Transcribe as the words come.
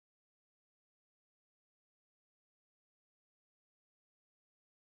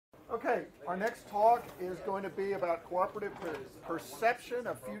Okay, our next talk is going to be about cooperative perception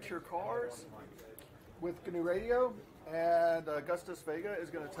of future cars with GNU Radio, and Augusto Vega is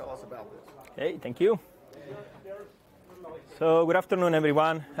going to tell us about this. Hey, thank you. So, good afternoon,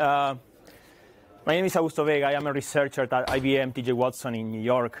 everyone. My name is Augusto Vega. I am a researcher at IBM T.J. Watson in New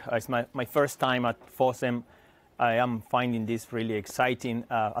York. It's my first time at FOSDEM. I am finding this really exciting.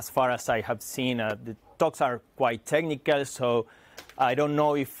 As far as I have seen, the talks are quite technical, so I don't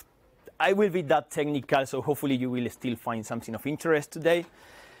know if I will be that technical, so hopefully you will still find something of interest today.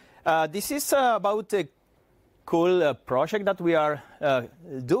 This is about a cool project that we are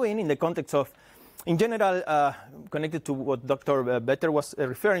doing in the context of, in general, connected to what Dr. Better was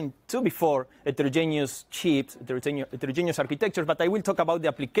referring to before, heterogeneous chips, heterogeneous architecture, but I will talk about the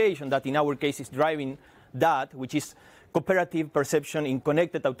application that in our case is driving that, which is cooperative perception in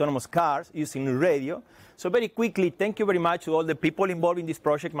connected autonomous cars using radio. So very quickly, thank you very much to all the people involved in this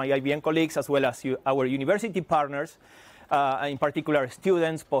project, my IBM colleagues, as well as our university partners, in particular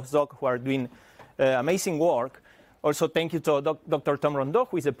students, postdoc, who are doing amazing work. Also, thank you to Dr. Tom Rondeau,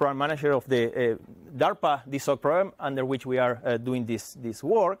 who is the program manager of the DARPA DSOC program, under which we are doing this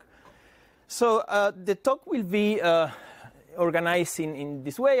work. So the talk will be organized in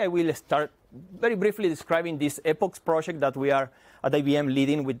this way. I will start very briefly describing this EPOCS project that we are at IBM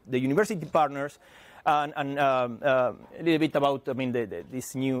leading with the university partners, and a little bit about,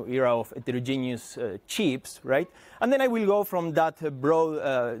 this new era of heterogeneous chips, right? And then I will go from that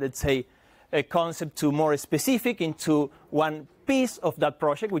broad, let's say, a concept to more specific into one piece of that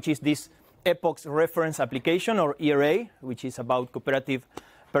project, which is this EPOCS reference application, or ERA, which is about cooperative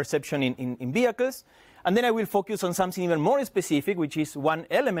perception in vehicles. And then I will focus on something even more specific, which is one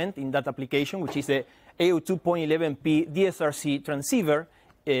element in that application, which is the AO2.11p DSRC transceiver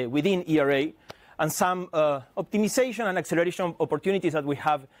within ERA, and some optimization and acceleration opportunities that we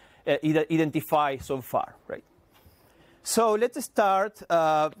have identified so far, right? So let's start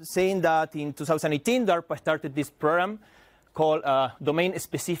saying that in 2018, DARPA started this program called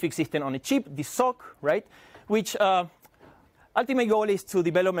Domain-Specific System on a Chip, DSOC, right? Which ultimate goal is to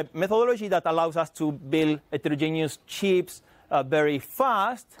develop a methodology that allows us to build heterogeneous chips very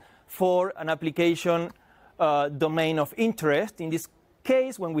fast for an application domain of interest. In this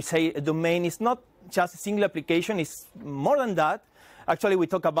case, when we say a domain, it's not just a single application, it's more than that. Actually, we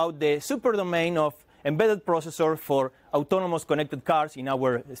talk about the superdomain of embedded processor for autonomous connected cars in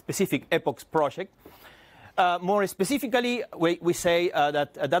our specific EPOCS project. More specifically, we say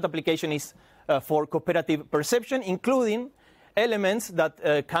that that application is for cooperative perception, including elements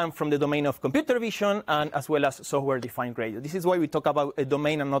that come from the domain of computer vision and as well as software-defined radio. This is why we talk about a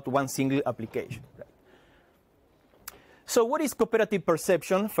domain and not one single application. Right? So what is cooperative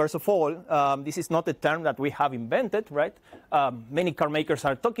perception? First of all, this is not a term that we have invented, right? Many car makers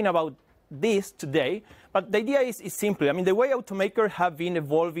are talking about this today, but the idea is simple. The way automakers have been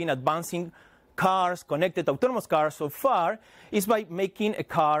evolving, advancing cars, connected autonomous cars so far, is by making a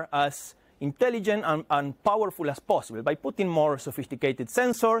car as intelligent and powerful as possible, by putting more sophisticated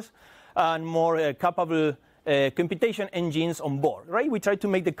sensors and more capable computation engines on board, right? We try to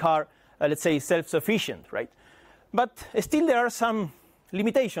make the car, let's say, self-sufficient, right? But still there are some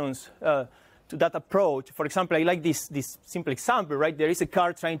limitations to that approach. For example, I like this simple example, right? There is a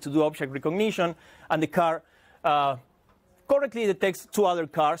car trying to do object recognition, and the car correctly detects two other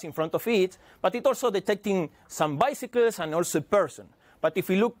cars in front of it, but it's also detecting some bicycles and also a person. But if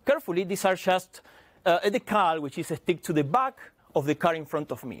we look carefully, these are just a decal, which is a stick to the back of the car in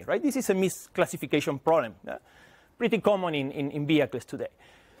front of me, right? This is a misclassification problem, pretty common in vehicles today.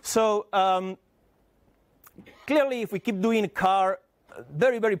 So clearly, if we keep doing a car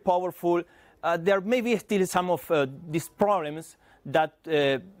very, very powerful, there may be still some of these problems that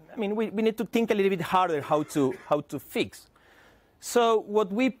we need to think a little bit harder how to fix. So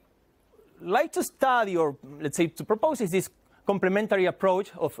what we like to study, or let's say to propose, is this complementary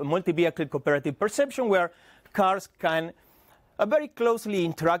approach of a multi-vehicle cooperative perception, where cars can very closely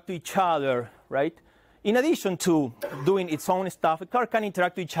interact with each other, right? In addition to doing its own stuff, a car can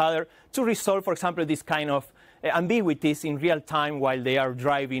interact with each other to resolve, for example, this kind of ambiguities in real time while they are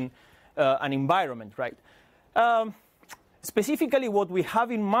driving an environment, right? Specifically, what we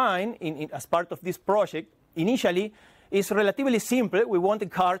have in mind as part of this project initially is relatively simple. We want a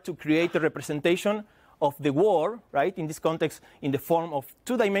car to create a representation of the world, right? In this context, in the form of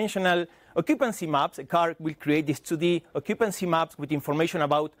two-dimensional occupancy maps. A car will create these 2D occupancy maps with information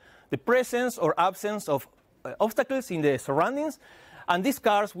about the presence or absence of obstacles in the surroundings. And these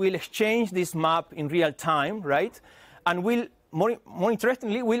cars will exchange this map in real time, right? And will more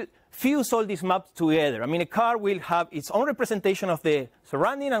interestingly, will fuse all these maps together. I mean, a car will have its own representation of the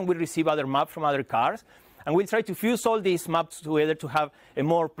surrounding and will receive other maps from other cars. And we'll try to fuse all these maps together to have a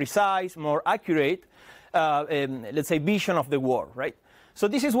more precise, more accurate, let's say, vision of the world, right? So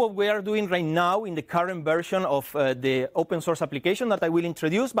this is what we are doing right now in the current version of the open source application that I will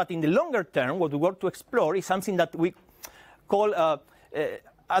introduce. But in the longer term, what we want to explore is something that we call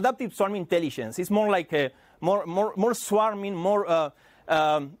adaptive swarm intelligence. It's more like a more swarming, more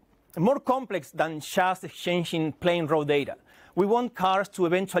complex than just exchanging plain raw data. We want cars to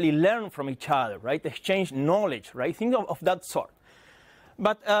eventually learn from each other, right? Exchange knowledge, right? Think of that sort.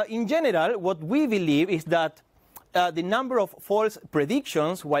 But in general, what we believe is that the number of false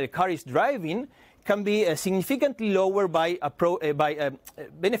predictions while a car is driving can be significantly lower by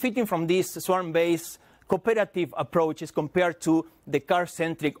benefiting from these swarm-based cooperative approaches compared to the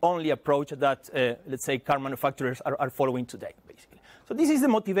car-centric only approach that, let's say, car manufacturers are following today, basically. So this is the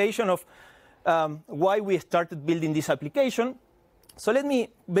motivation of why we started building this application. So let me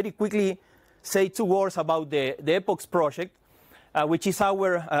very quickly say 2 words about the EPOCS project, which is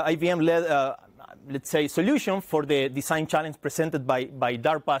our IBM-led, let's say, solution for the design challenge presented by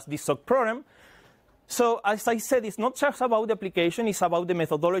DARPA's DSOC program. So as I said, it's not just about the application, it's about the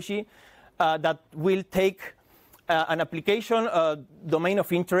methodology that will take an application domain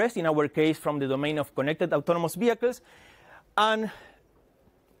of interest, in our case from the domain of connected autonomous vehicles, and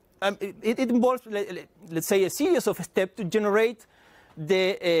it involves, let's say, a series of steps to generate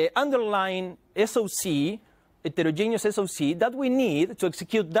the underlying SOC, heterogeneous SOC, that we need to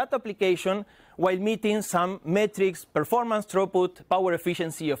execute that application while meeting some metrics, performance, throughput, power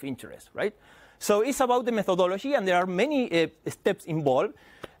efficiency of interest, right? So it's about the methodology, and there are many steps involved.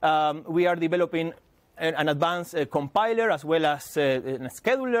 We are developing an advanced compiler as well as a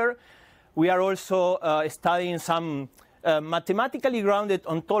scheduler. We are also studying some mathematically grounded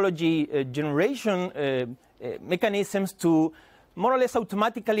ontology generation mechanisms to more or less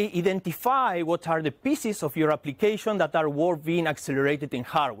automatically identify what are the pieces of your application that are worth being accelerated in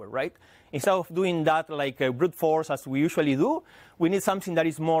hardware, right? Instead of doing that like brute force as we usually do, we need something that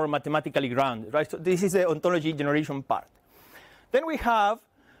is more mathematically grounded, right? So this is the ontology generation part. Then we have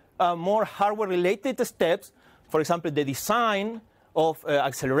more hardware-related steps, for example, the design of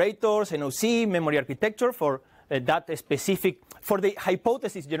accelerators, NOC, memory architecture for that specific, for the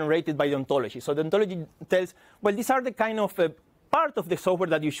hypothesis generated by the ontology. So the ontology tells, well, these are the kind of part of the software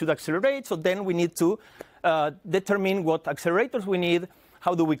that you should accelerate, so then we need to determine what accelerators we need,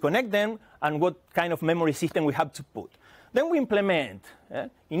 how do we connect them, and what kind of memory system we have to put. Then we implement.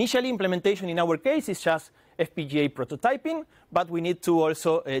 Initially, implementation in our case is just FPGA prototyping, but we need to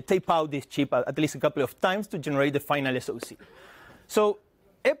also tape out this chip at least a couple of times to generate the final SoC. So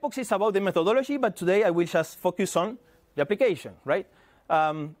EPOCS is about the methodology, but today I will just focus on the application, right?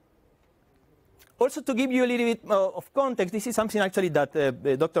 Also, to give you a little bit of context, this is something actually that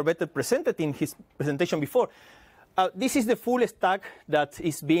Dr. Vettel presented in his presentation before. This is the full stack that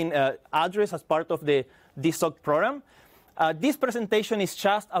is being addressed as part of the DSOC program. This presentation is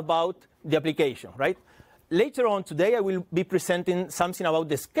just about the application, right? Later on today, I will be presenting something about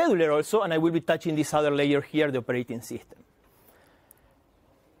the scheduler also, and I will be touching this other layer here, the operating system.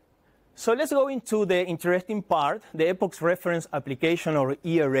 So let's go into the interesting part, the EPOCS reference application, or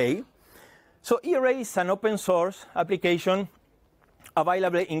ERA. So ERA is an open source application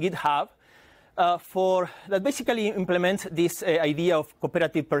available in GitHub that basically implements this idea of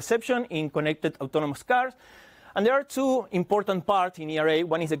cooperative perception in connected autonomous cars. And there are 2 important parts in ERA.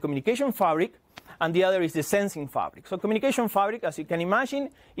 One is the communication fabric, and the other is the sensing fabric. So communication fabric, as you can imagine,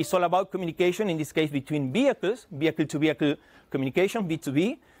 is all about communication, in this case between vehicles, vehicle-to-vehicle communication,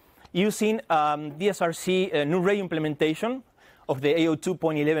 B2B, using DSRC GNU Radio implementation of the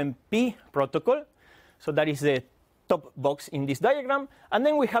AO2.11p protocol. So that is the top box in this diagram. And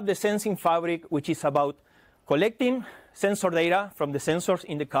then we have the sensing fabric, which is about collecting sensor data from the sensors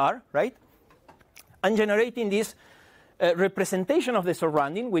in the car, right? And generating this representation of the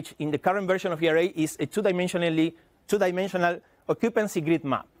surrounding, which in the current version of ERA is a two-dimensional occupancy grid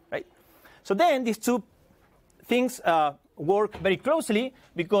map, right? So then these 2 things work very closely,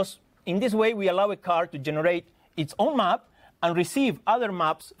 because in this way we allow a car to generate its own map and receive other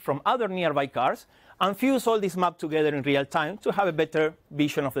maps from other nearby cars and fuse all these maps together in real time to have a better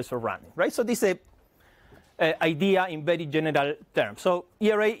vision of the surrounding, right? So this is an idea in very general terms. So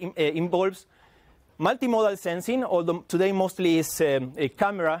ERA involves multimodal sensing, although today mostly is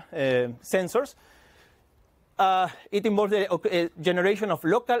camera sensors. It involves the generation of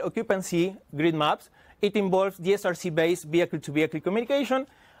local occupancy grid maps. It involves DSRC-based vehicle-to-vehicle communication,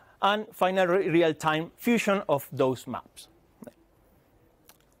 and final real-time fusion of those maps.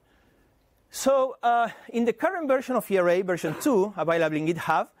 So in the current version of ERA, version 2, available in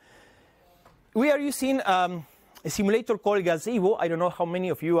GitHub, we are using a simulator called Gazebo. I don't know how many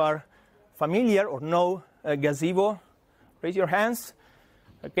of you are familiar or know Gazebo. Raise your hands.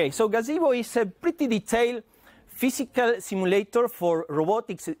 Okay, so Gazebo is a pretty detailed physical simulator for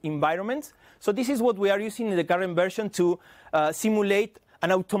robotics environments. So this is what we are using in the current version to simulate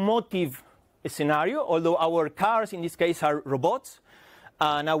an automotive scenario, although our cars in this case are robots,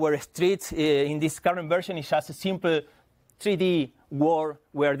 and our streets in this current version is just a simple 3D world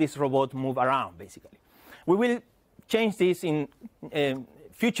where this robot move around, basically. We will change this in a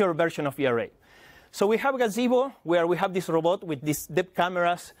future version of ERA. So we have Gazebo, where we have this robot with these depth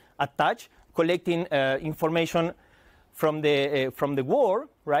cameras attached, collecting information from the world,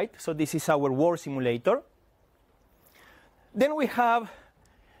 right? So this is our world simulator. Then we have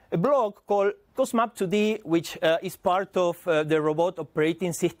a block called COSMAP2D, which is part of the robot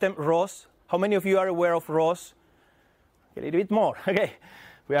operating system, ROS. How many of you are aware of ROS? A little bit more. Okay,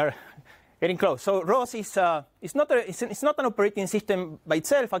 we are getting close. So ROS is it's not an operating system by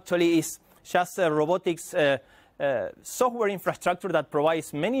itself. Actually, it's just a robotics software infrastructure that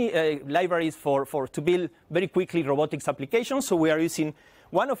provides many libraries to build very quickly robotics applications. So we are using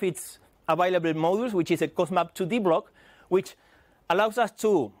one of its available modules, which is a COSMAP2D block, which allows us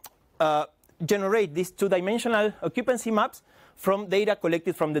to generate these two-dimensional occupancy maps from data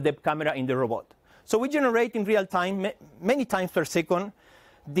collected from the depth camera in the robot. So we generate in real time, many times per second,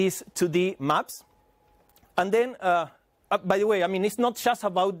 these 2D maps. And then, by the way, I mean, it's not just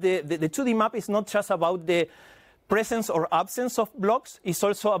about the 2D map is not just about the presence or absence of blocks. It's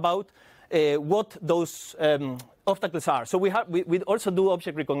also about what those obstacles are. So we also do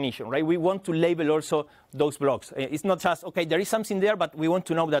object recognition, right? We want to label also those blocks. It's not just, okay, there is something there, but we want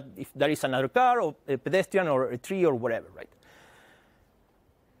to know that if there is another car or a pedestrian or a tree or whatever, right?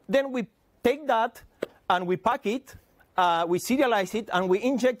 Then we take that and we pack it, we serialize it, and we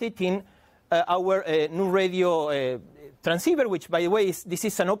inject it in our GNU Radio transceiver, which, by the way, this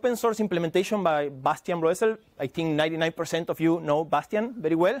is an open source implementation by Bastian Bloessl. I think 99% of you know Bastian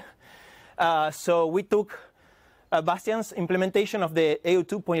very well. So we took Bastian's implementation of the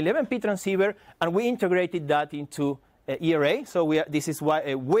AO2.11p transceiver, and we integrated that into ERA. So this is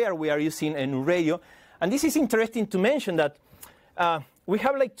where we are using a GNU Radio. And this is interesting to mention that we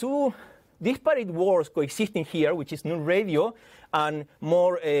have like two disparate worlds coexisting here, which is GNU Radio and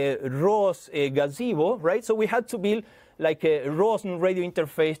more ROS Gazebo, right? So we had to build like a ROS GNU Radio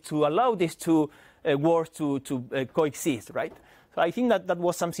interface to allow these two worlds to coexist, right? So I think that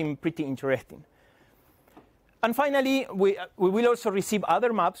was something pretty interesting. And finally, we will also receive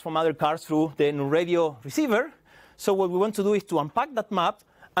other maps from other cars through the GNU Radio receiver. So what we want to do is to unpack that map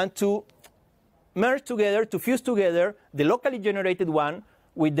and to merge together, to fuse together the locally generated one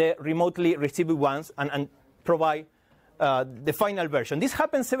with the remotely received ones and provide the final version. This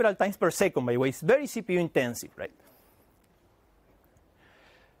happens several times per second, by the way. It's very CPU intensive, right?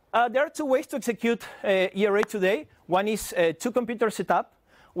 There are two ways to execute ERA today. One is two-computer setup,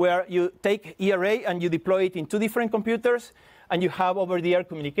 where you take ERA and you deploy it in two different computers, and you have over-the-air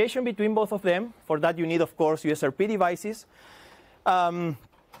communication between both of them. For that, you need, of course, USRP devices.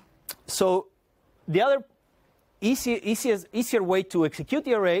 So the other easier way to execute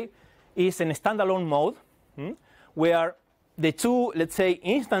ERA is in a standalone mode, where the two, let's say,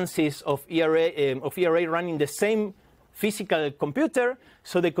 instances of ERA run in the same physical computer,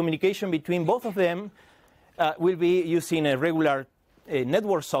 so the communication between both of them will be using a regular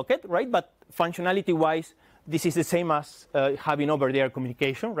network socket, right? But functionality-wise, this is the same as having over-the-air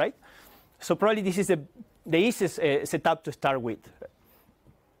communication, right? So probably this is the easiest setup to start with.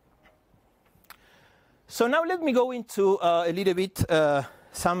 So now let me go into a little bit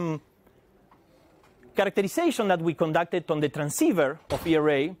some characterization that we conducted on the transceiver of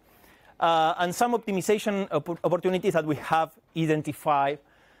ERA and some optimization opportunities that we have identified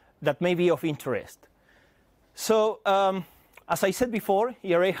that may be of interest. So as I said before,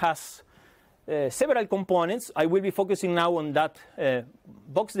 ERA has several components. I will be focusing now on that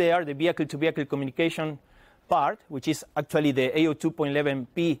box there, the vehicle-to-vehicle communication part, which is actually the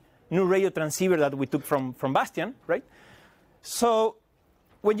AO2.11p GNU Radio transceiver that we took from Bastian, right? So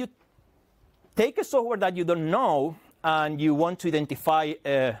when you take a software that you don't know and you want to identify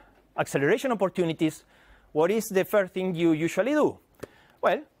acceleration opportunities, what is the first thing you usually do?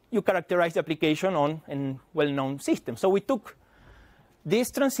 Well, you characterize the application on a well-known system. So we took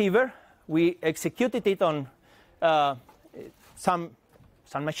this transceiver, we executed it on some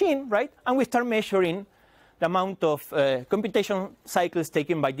machine, right? And we start measuring the amount of computation cycles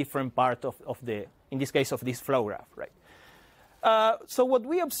taken by different part of the, in this case, of this flow graph, right? So what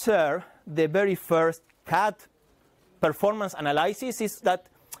we observe, the very first CAD performance analysis, is that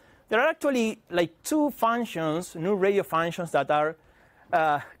there are actually like two functions, GNU radio functions, that are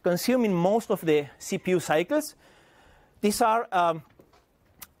consuming most of the CPU cycles. These are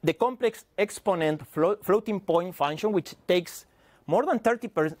the complex exponent floating point function, which takes more than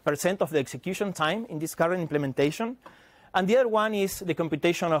 30% of the execution time in this current implementation. And the other one is the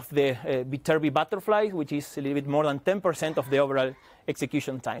computation of the Viterbi butterfly, which is a little bit more than 10% of the overall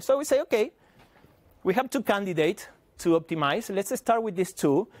execution time. So we say, OK, we have two candidates to optimize. Let's start with these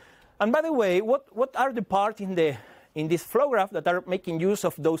two. And by the way, what are the parts in this flow graph that are making use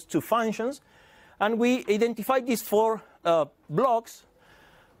of those two functions? And we identified these four blocks,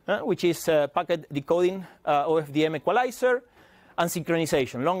 which is packet decoding, OFDM equalizer, and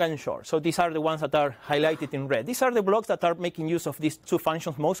synchronization, long and short. So these are the ones that are highlighted in red. These are the blocks that are making use of these two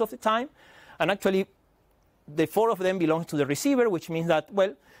functions most of the time. And actually, the four of them belong to the receiver, which means that,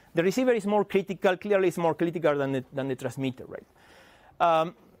 well, the receiver is more critical, clearly is more critical than the transmitter,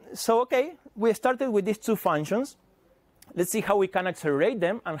 right? So, OK, we started with these two functions. Let's see how we can accelerate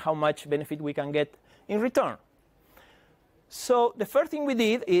them and how much benefit we can get in return. So the first thing we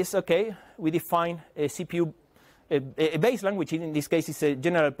did is, OK, we defined a CPU, a baseline, which in this case is a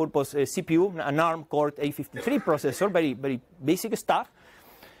general purpose CPU, an ARM Core A53 processor, very, very basic stuff.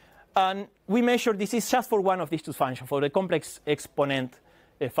 And we measure, this is just for one of these two functions, for the complex exponent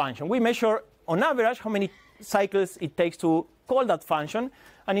function. We measure, on average, how many cycles it takes to call that function.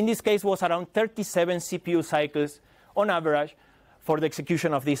 And in this case, was around 37 CPU cycles on average for the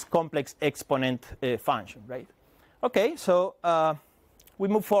execution of this complex exponent function, right? OK, so we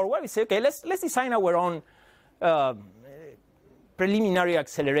move forward. We say, OK, let's design our own preliminary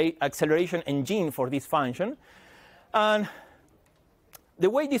acceleration engine for this function. And the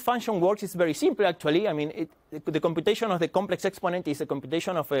way this function works is very simple, actually. I mean, the computation of the complex exponent is a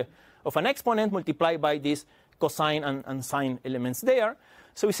computation of an exponent multiplied by these cosine and sine elements there.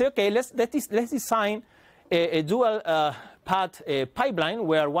 So we say, OK, let's design a dual path pipeline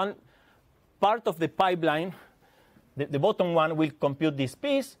where one part of the pipeline, the bottom one, will compute this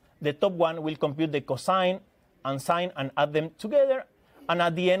piece. The top one will compute the cosine and sine and add them together. And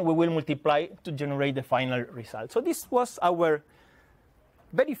at the end, we will multiply to generate the final result. So this was our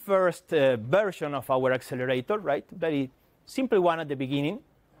very first version of our accelerator, right? Very simple one at the beginning.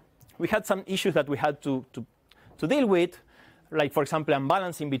 We had some issues that we had to deal with, like, for example,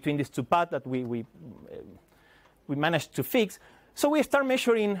 unbalancing between these two paths that we managed to fix. So we start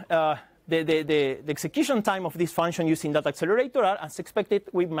measuring the execution time of this function using that accelerator. As expected,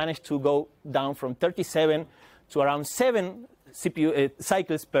 we managed to go down from 37 to around 7 CPU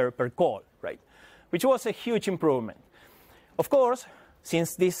cycles per call, right? Which was a huge improvement. Of course,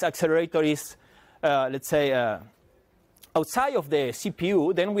 since this accelerator is, let's say, outside of the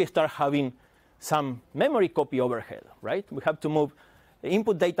CPU, then we start having some memory copy overhead, right? We have to move the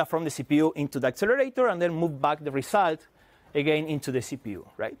input data from the CPU into the accelerator and then move back the result again into the CPU,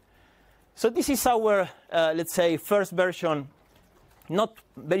 right? So this is our, let's say, first version, not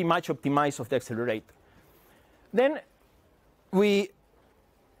very much optimized of the accelerator. Then we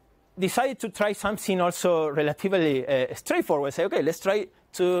decided to try something also relatively straightforward. Say, OK, let's try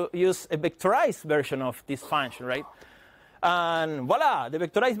to use a vectorized version of this function, right? And voila, the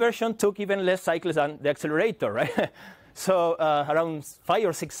vectorized version took even less cycles than the accelerator, right? So around 5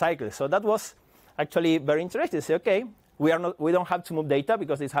 or 6 cycles. So that was actually very interesting. Say, OK, we don't have to move data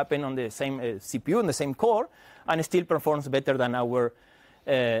because this happened on the same CPU, on the same core, and it still performs better than our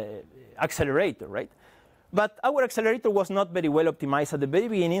accelerator, right? But our accelerator was not very well optimized at the very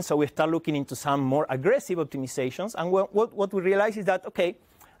beginning, so we start looking into some more aggressive optimizations. And what we realized is that, OK,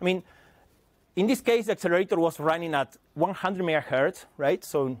 I mean, in this case, the accelerator was running at 100 megahertz, right?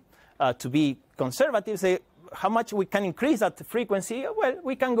 So to be conservative, say how much we can increase that frequency. Well,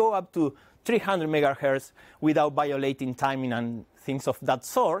 we can go up to 300 megahertz without violating timing and things of that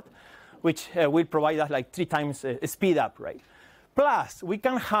sort, which will provide us like 3 times speed up, right? Plus, we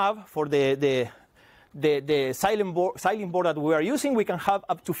can have, for the silent board that we are using, we can have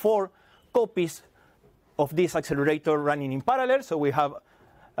up to 4 copies of this accelerator running in parallel. So we have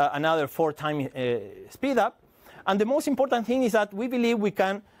another 4 times speed up. And the most important thing is that we believe we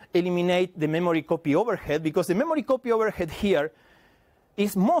can eliminate the memory copy overhead, because the memory copy overhead here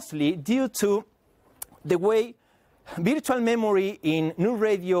is mostly due to the way virtual memory in GNU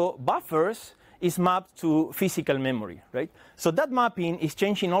Radio buffers is mapped to physical memory, right? So that mapping is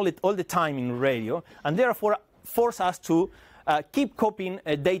changing all the time in radio, and therefore force us to keep copying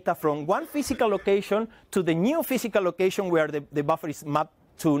data from one physical location to the new physical location where the buffer is mapped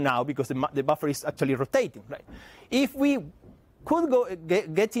to now, because the buffer is actually rotating, right? If we could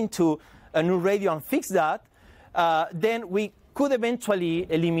get into a new radio and fix that, then we could eventually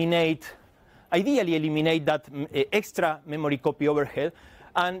ideally eliminate that extra memory copy overhead.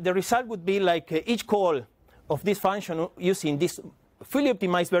 And the result would be like each call of this function using this fully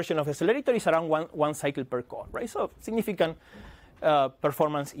optimized version of accelerator is around one cycle per call, right? So significant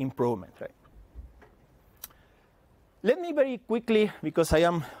performance improvement, right? Let me very quickly, because I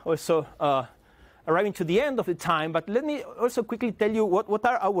am also arriving to the end of the time, but let me also quickly tell you what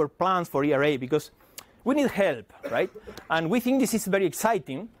are our plans for ERA, because we need help, right? And we think this is very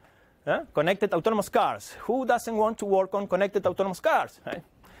exciting. Connected autonomous cars. Who doesn't want to work on connected autonomous cars? Right?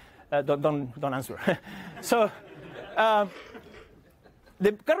 Don't answer. So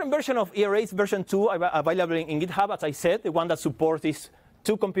the current version of ERA is version 2, available in GitHub, as I said, the one that supports this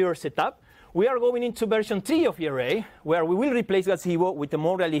two-computer setup. We are going into version 3 of ERA, where we will replace Gazebo with a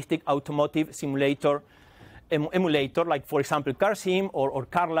more realistic automotive simulator emulator, like, for example, CarSim or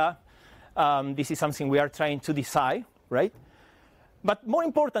Carla. This is something we are trying to decide, right? But more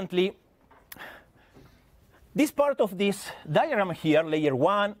importantly, this part of this diagram here, layer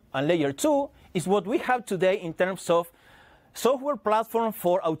 1 and layer 2, is what we have today in terms of software platform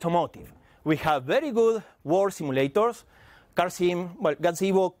for automotive. We have very good world simulators. CarSim, well,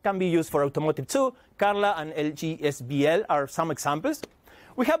 Gazebo can be used for automotive too. Carla and LGSBL are some examples.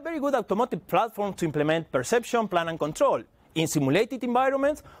 We have very good automotive platforms to implement perception, plan, and control in simulated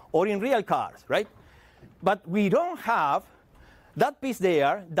environments or in real cars, right? But we don't have that piece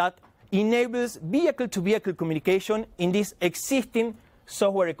there that enables vehicle-to-vehicle communication in this existing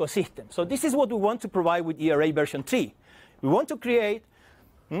software ecosystem. So this is what we want to provide with ERA version 3. We want to create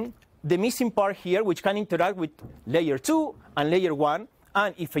the missing part here, which can interact with layer 2 and layer 1,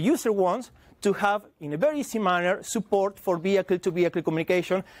 and if a user wants to have, in a very easy manner, support for vehicle-to-vehicle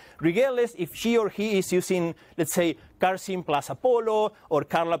communication, regardless if she or he is using, let's say, CarSim plus Apollo or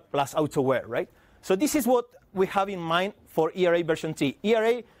Carla plus AutoWare, right? So this is what we have in mind for ERA version 3.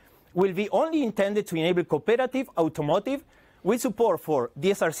 ERA will be only intended to enable cooperative automotive with support for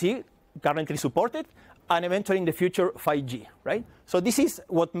DSRC, currently supported, and eventually in the future 5G, right? So this is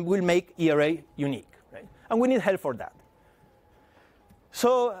what will make ERA unique, right? And we need help for that.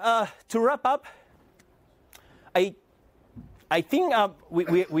 So to wrap up, I think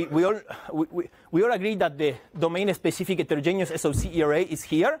we all agree that the domain-specific heterogeneous SoC ERA is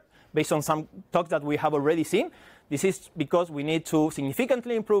here, based on some talks that we have already seen. This is because we need to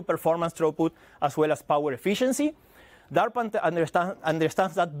significantly improve performance throughput as well as power efficiency. DARPA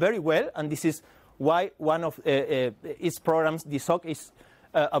understands that very well, and this is why one of its programs, the SOC, is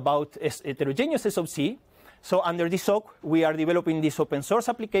about heterogeneous SoC. So under the SOC, we are developing this open source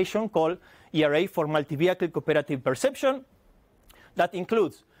application called ERA for multi-vehicle cooperative perception that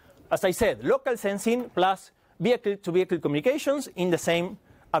includes, as I said, local sensing plus vehicle-to-vehicle communications in the same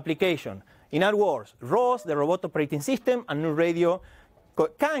application. In other words, ROS, the robot operating system, and GNU Radio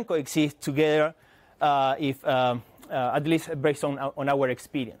can coexist together if at least based on our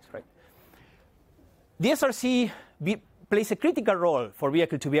experience, right? DSRC plays a critical role for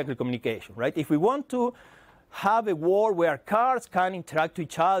vehicle-to-vehicle communication, right? If we want to have a world where cars can interact with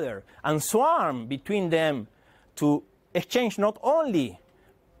each other and swarm between them to exchange not only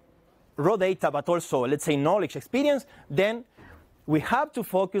raw data but also, let's say, knowledge, experience, then we have to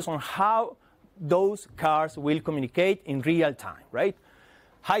focus on how those cars will communicate in real time, right?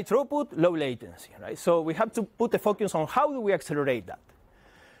 High throughput, low latency, right? So we have to put the focus on how do we accelerate that.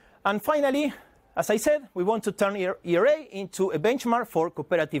 And finally, as I said, we want to turn ERA into a benchmark for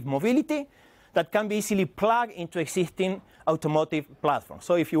cooperative mobility that can be easily plugged into existing automotive platforms.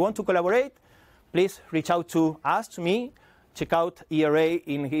 So if you want to collaborate, please reach out to us, to me. Check out ERA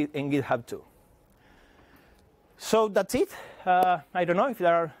in GitHub too. So that's it. I don't know if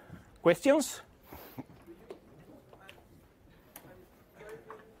there are questions.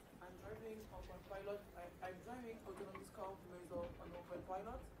 I'm driving autonomous car based on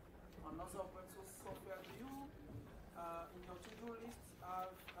OpenPilot, another open source software. Do you, in your to-do list,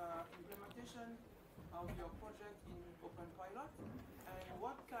 have implementation of your project in OpenPilot? And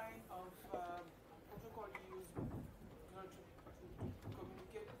what kind of protocol you use in order to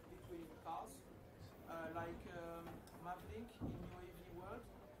communicate between cars, like MapLink in UAV world?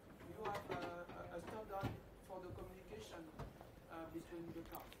 Do you have a standard for the communication between the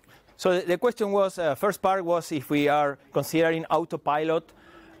cars? So the question was, first part was if we are considering autopilot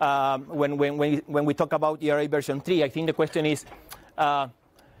when we talk about ERA version 3. I think the question is,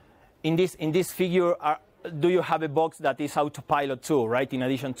 in this figure, do you have a box that is autopilot too, right? In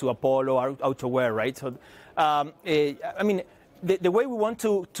addition to Apollo or AutoWare, right? So, I mean, the way we want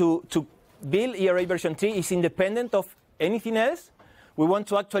to build ERA version 3 is independent of anything else. We want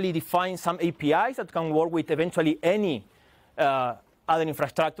to actually define some APIs that can work with eventually any other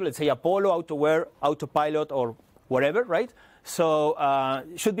infrastructure, let's say Apollo, AutoWare, Autopilot, or whatever, right? So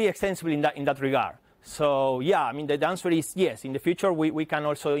it should be extensible in that regard. So yeah, I mean, the answer is yes. In the future, we can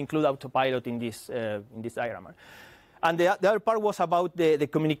also include Autopilot in this diagram. And the other part was about the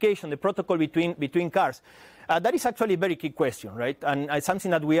communication, the protocol between cars. That is actually a very key question, right? And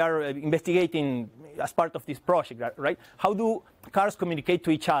something that we are investigating as part of this project, right? How do cars communicate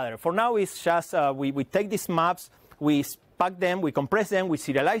to each other? For now, it's just we take these maps, we pack them, we compress them, we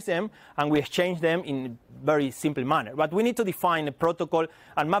serialize them, and we exchange them in a very simple manner. But we need to define a protocol,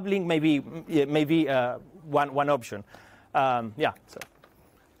 and MapLink may be one option. Yeah. So.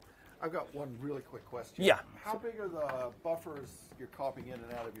 I've got one really quick question. Yeah. How big are the buffers you're copying in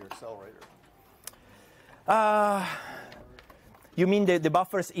and out of your accelerator? You mean the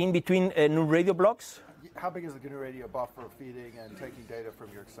buffers in between GNU radio blocks? How big is the GNU Radio buffer feeding and taking data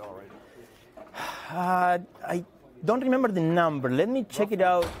from your accelerator? I don't remember the number. Let me check it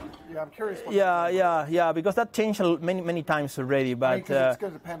out. Yeah, I'm curious. Yeah, because that changed many times already. But it's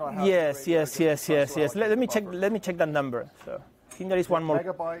going to depend on how. Yes. Let me check that number. So I think there is one more.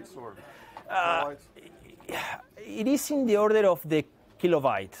 Megabytes or kilobytes? It is in the order of the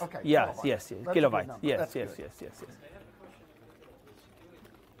kilobyte. Okay. Yes. Kilobyte. Yes.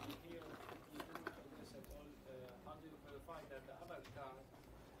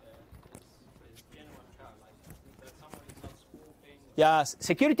 Yes,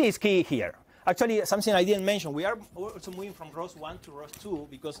 security is key here. Actually, something I didn't mention, we are also moving from ROS 1 to ROS 2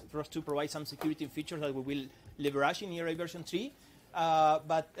 because ROS 2 provides some security features that we will leverage in ERA version 3.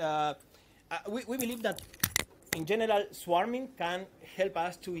 We believe that, in general, swarming can help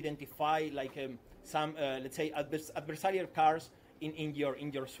us to identify like some, let's say, adversarial cars in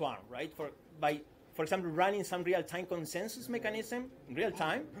your swarm, right? For example, running some real-time consensus mechanism in real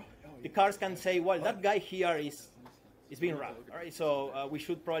time, the cars can say, well, that guy here is being rammed, all right? So we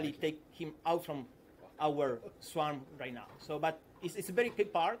should probably take him out from our swarm right now. So, but it's a very key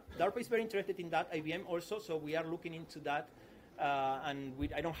part. DARPA is very interested in that, IBM also, so we are looking into that. I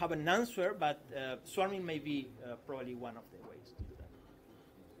don't have an answer, but swarming may be probably one of the ways.